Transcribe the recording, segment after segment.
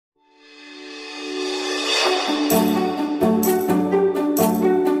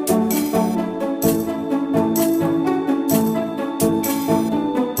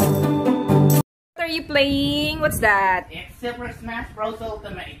playing? What's that? It's Super Smash Bros.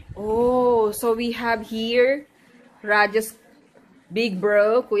 Ultimate. Oh, so we have here Rdjah's big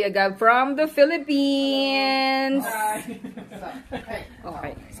bro, Kuya Gab from the Philippines. Hey.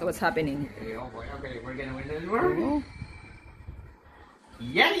 Alright, so what's happening? Okay, we're gonna win this world.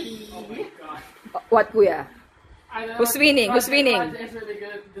 Yay! Oh my god. What, Kuya? I don't know. Who's winning? Who's winning? Rdjah is really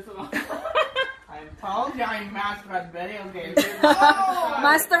good. This one. I told you I'm master at video games.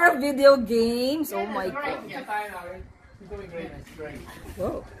 Master of video games. Oh my Right, god. yeah. He's doing great. That's great.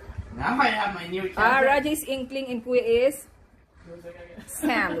 Whoa. Now I have my new champion. Rdjah is Inkling and Kuya is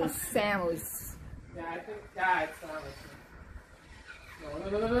Samus. Samus. Yeah, I think. Yeah, it's no.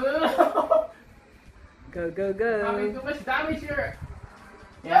 Go, go, Having go. too much damage here.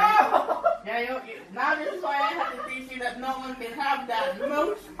 Yeah, now this is why I have to teach you that no one can have that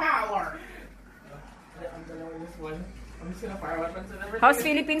most power. I'm gonna win this one. I'm just gonna fire weapons and everything. How's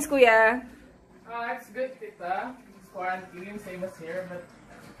Philippines, Kuya? It's good, Tita. It's quarantine, same as here, but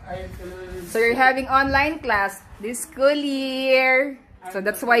I feel. So you're having online class this school year. So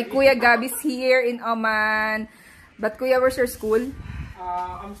that's why Kuya Gab is here in Oman. But Kuya, where's your school?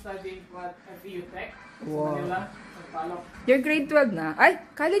 I'm studying at FEU Tech. Wow. Manila. Sa Palok. You're grade 12 na. Ay,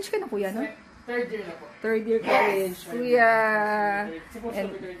 college ka na, Kuya, no? Third year na po. Third year college. Kuya. Supposed to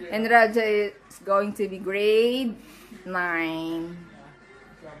be third year. And Rdjah is going to be grade 9.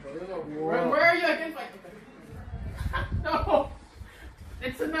 Where are you? I can't fight. No!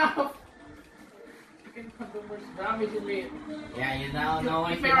 It's enough! You can put the most damage in me. Yeah, you now know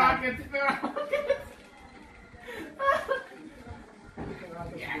I Hit my rockets, hit my rockets!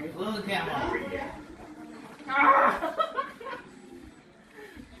 Yeah, look at over here. Ah!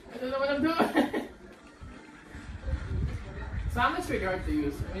 I don't know what I'm doing. Sam is really hard to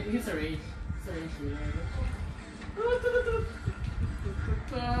use. I mean, he's a range. He's a range shooter.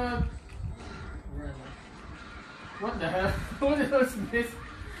 What the hell? What is this?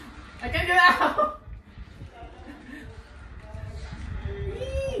 I can't get out!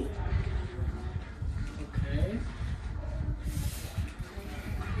 Okay.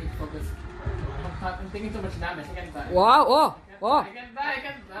 Focus. I'm taking too much damage. I can't die. Wow, oh, oh. I can't die. I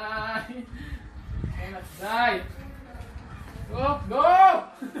can't die. I cannot die. Go, go!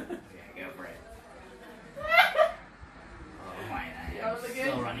 Yeah, go for it. Oh my, I'm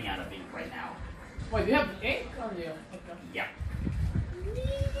still running out of ink right now. Wait, do you have ink on you? Okay. Yep.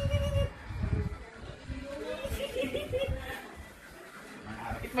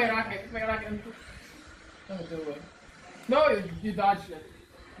 It's my rocket. It's my rocket. Don't do it. No, you dodged it.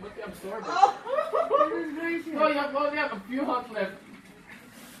 But you absorbed it. No, you have a few hearts left.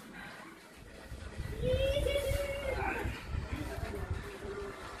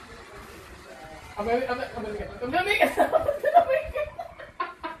 I'm gonna make it.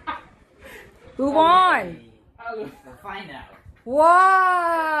 Who won? We'll find out.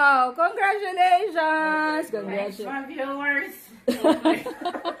 Wow! Congratulations! Thanks, Congratulations. my viewers.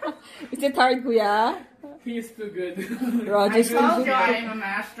 Is it hard, Kuya? He's too good. Rdjah's I told too you good. I'm a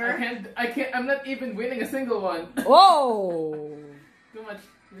master. I'm not even winning a single one. Whoa! Too much.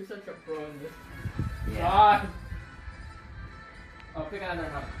 You're such a pro in this. Yeah. God. Oh, pick another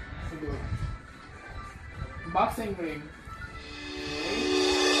map. Let's do it. Boxing ring.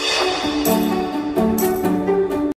 Okay.